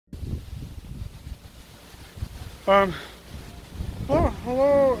Um,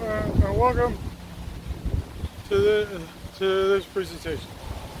 hello, and welcome to this presentation.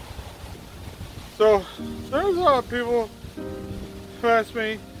 So, there's a lot of people who ask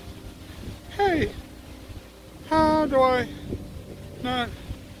me, "Hey, how do I not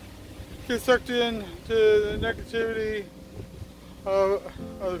get sucked into the negativity of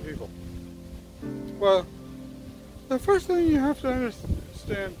other people?" Well, the first thing you have to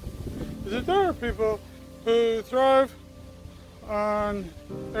understand is that there are people who thrive on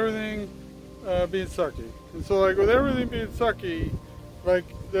everything being sucky. And so, like, with everything being sucky, like,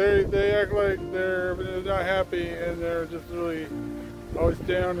 they act like they're not happy and they're just really always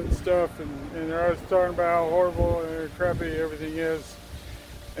down and stuff, and they're always talking about how horrible and crappy everything is.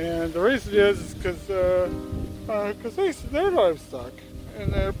 And the reason is because their lives suck.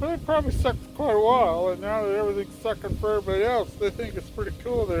 And they probably sucked for quite a while, and now that everything's sucking for everybody else, they think it's pretty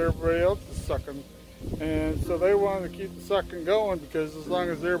cool that everybody else is sucking. And so they want to keep the sucking going, because as long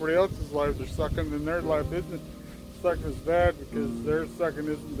as everybody else's lives are sucking, then their life isn't sucking as bad, because their sucking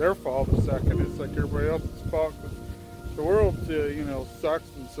isn't their fault for sucking. It's like everybody else's fault. The world,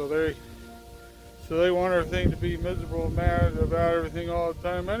 sucks, and so they want everything to be miserable and mad about everything all the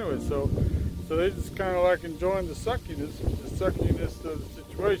time anyway. So they just kind of like enjoying the suckiness of the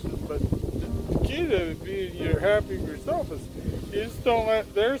situations. But the key to being happy with yourself is you just don't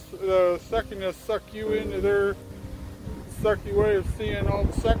let their suckiness suck you into their sucky way of seeing all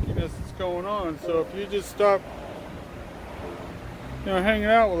the suckiness that's going on. So if you just stop, hanging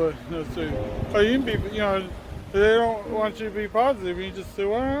out with it, so you can be, they don't want you to be positive. You just say,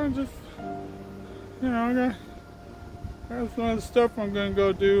 well, I got some other stuff I'm gonna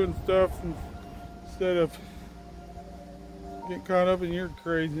go do and stuff, instead of getting caught up in your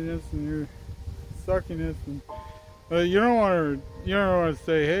craziness and your suckiness. And you don't want to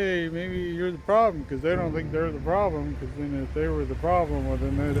say, hey, maybe you're the problem, because they don't think they're the problem. Because then if they were the problem, well,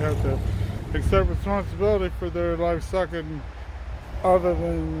 then they'd have to accept responsibility for their life sucking, other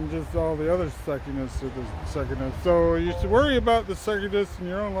than just all the other suckiness or the suckiness. So you should worry about the suckiness in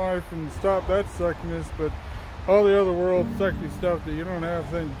your own life and stop that suckiness, but all the other world sucky stuff that you don't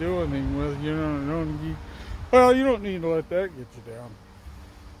have anything to do anything with, you don't need to let that get you down.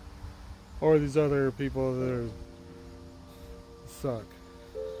 Or these other people that suck.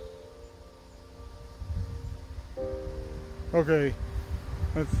 Okay,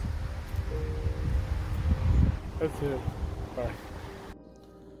 that's it. Bye.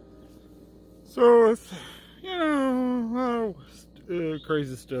 So it's,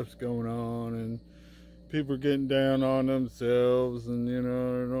 crazy stuff's going on, and people are getting down on themselves, and they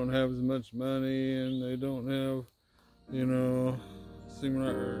don't have as much money, and they don't have, seem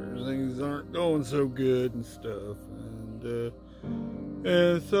like things aren't going so good and stuff,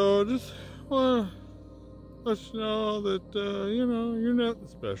 and so just want to let you know that you're nothing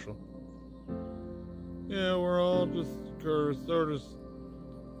special. Yeah, we're all just sort of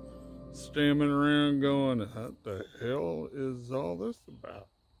stammering around going, what the hell is all this about?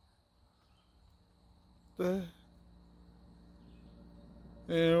 And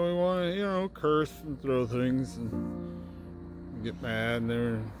we want to, curse and throw things and get mad,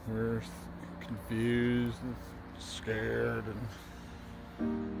 and we're confused and scared. And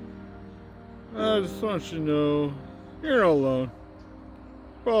I just want you to know, you're not alone.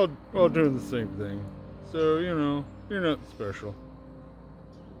 We're all doing the same thing. So, you're not special.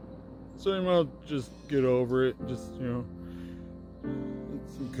 So you might just get over it. Just, eat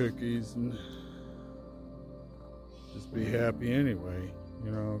some cookies and just be happy anyway,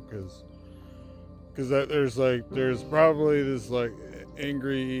 because there's probably this like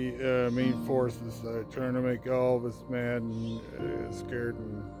angry, mean force that's like trying to make all of us mad and scared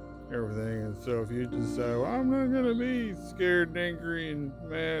and everything. And so if you just say, well, I'm not gonna be scared and angry and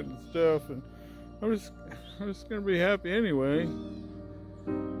mad and stuff, and I'm just gonna be happy anyway.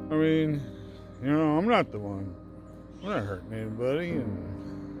 I mean, I'm not the one. I'm not hurting anybody, and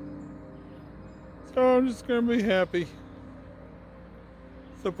so I'm just gonna be happy.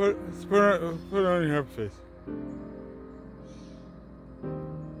 So put on your happy face.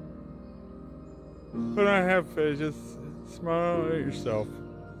 Put on a happy face. Just smile at yourself,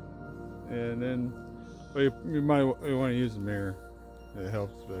 and then you might want to use a mirror. It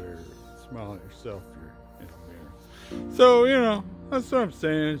helps better. Smile at yourself if you're in a mirror. So that's what I'm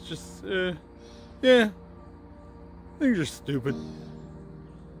saying. It's just things are stupid.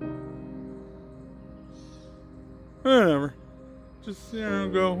 Whatever. Just,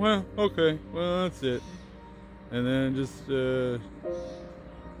 go, well, okay, well, that's it. And then just go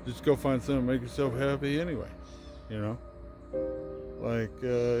find something to make yourself happy anyway. Like,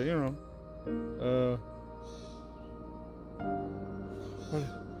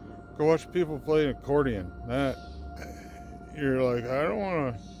 Go watch people play an accordion. That you're like, I don't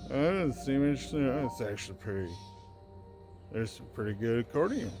want to. That doesn't seem interesting. It's actually pretty. There's some pretty good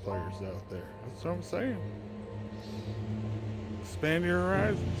accordion players out there. That's what I'm saying. Expand your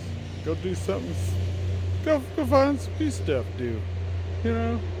horizons. Go do something. Go find some new stuff to do. You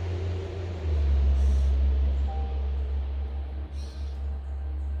know.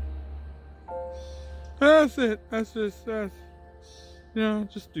 That's it. That's you know,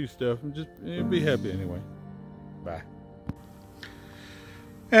 just do stuff and just be happy anyway. Bye.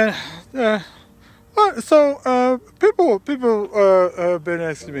 And people have been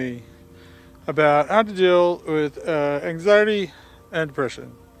asking me about how to deal with anxiety and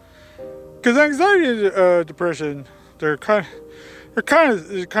depression. Because anxiety and depression, they're kind of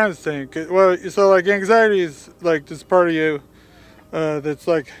the same. Well, so like anxiety is like this part of you that's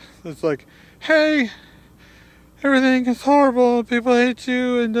like hey, everything is horrible, people hate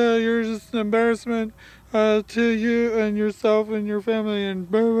you, and you're just an embarrassment to you and yourself and your family, and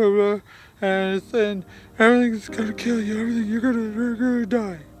blah blah blah, and everything's gonna kill you, you're gonna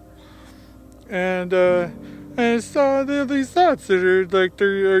die. And so there are these thoughts that are like,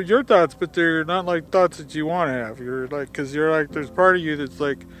 they're your thoughts, but they're not like thoughts that you want to have. You're like, because you're like, there's part of you that's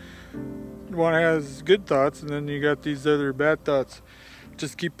like one has good thoughts, and then you got these other bad thoughts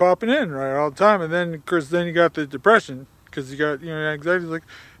just keep popping in right all the time. And then of course then you got the depression, because you got, you know, anxiety, like,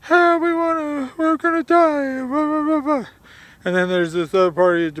 hey, we're gonna die, blah, blah, blah, blah. And then there's this other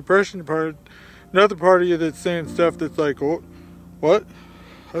part of your depression part, another part of you that's saying stuff that's like, oh, what?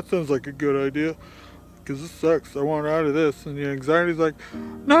 That sounds like a good idea, because this sucks, I want out of this. And the anxiety's like,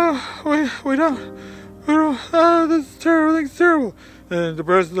 no, we don't, this is terrible, everything's terrible. And the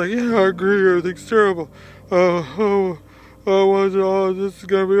depression's like, yeah, I agree, everything's terrible. Oh, this is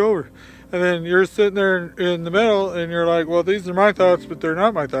gonna be over. And then you're sitting there in the middle, and you're like, well, these are my thoughts, but they're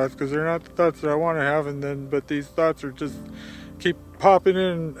not my thoughts, because they're not the thoughts that I want to have. And then, but these thoughts are just keep popping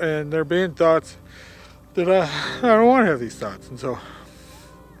in, and they're being thoughts that I don't want to have these thoughts. And so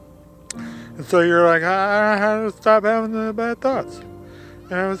you're like, I have to stop having the bad thoughts.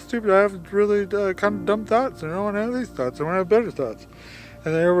 And I was stupid. I have really kind of dumb thoughts, and I don't want to have these thoughts. I want to have better thoughts.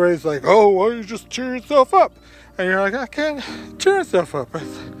 And then everybody's like, oh, well, you just cheer yourself up. And you're like, I can't cheer myself up.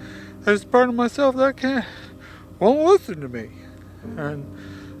 There's part of myself that won't listen to me. And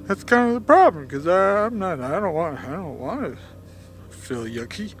that's kind of the problem, because I don't want to feel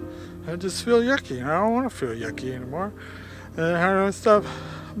yucky. I just feel yucky, and I don't want to feel yucky anymore. And how do I stop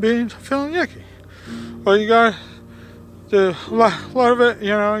feeling yucky? Well, you got a lot of it, you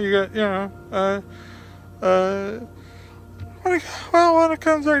know, when it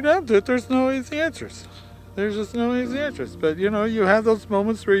comes right down to it, there's no easy answers. There's just no easy answers. But, you know, you have those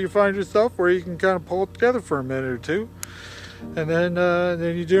moments where you find yourself where you can kind of pull it together for a minute or two. And then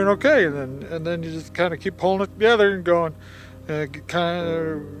you're doing okay. And then you just kind of keep pulling it together and going, kind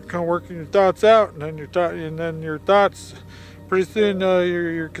of working your thoughts out. And then your thoughts, pretty soon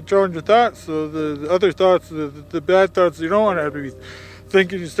you're controlling your thoughts. So the other thoughts, the bad thoughts you don't want to be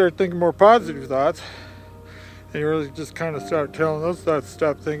thinking, you start thinking more positive thoughts. And you really just kind of start telling those thoughts to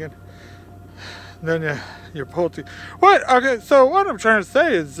stop thinking. And then you pull it. What? Okay, so what I'm trying to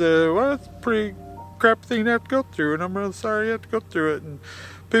say is, well, it's a pretty crappy thing to have to go through, and I'm really sorry you have to go through it. And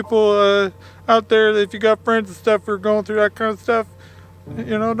people out there, if you got friends and stuff who are going through that kind of stuff,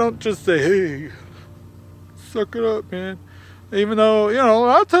 you know, don't just say, hey, suck it up, man. Even though, you know, a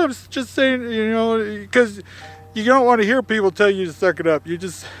lot of times just saying, you know, because you don't want to hear people tell you to suck it up. You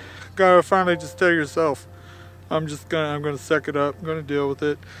just gotta finally just tell yourself, I'm gonna suck it up. I'm gonna deal with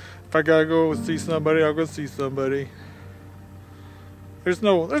it. If I gotta go see somebody, I'll go see somebody. There's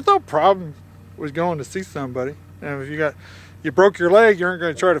no problem with going to see somebody. And if you broke your leg, you aren't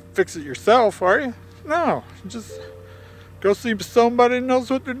gonna try to fix it yourself, are you? No, just go see somebody who knows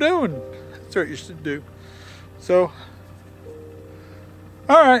what they're doing. That's what you should do. So,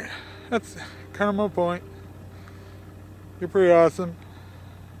 all right, that's kind of my point. You're pretty awesome.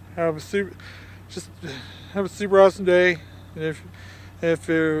 Have a super awesome day. And if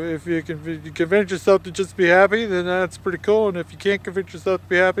you can convince yourself to just be happy, then that's pretty cool. And if you can't convince yourself to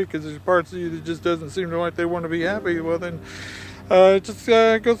be happy because there's parts of you that just doesn't seem like they want to be happy, well then just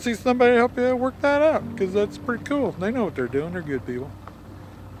go see somebody to help you work that out, because that's pretty cool. They know what they're doing. They're good people.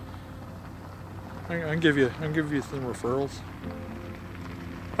 I can give you some referrals.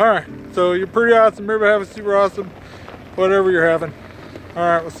 All right, so you're pretty awesome. Everybody have a super awesome whatever you're having. All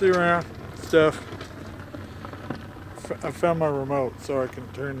right, we'll see you around. Stuff. I found my remote so I can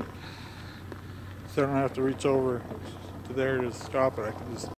turn it, so I don't have to reach over to there to stop it. I can just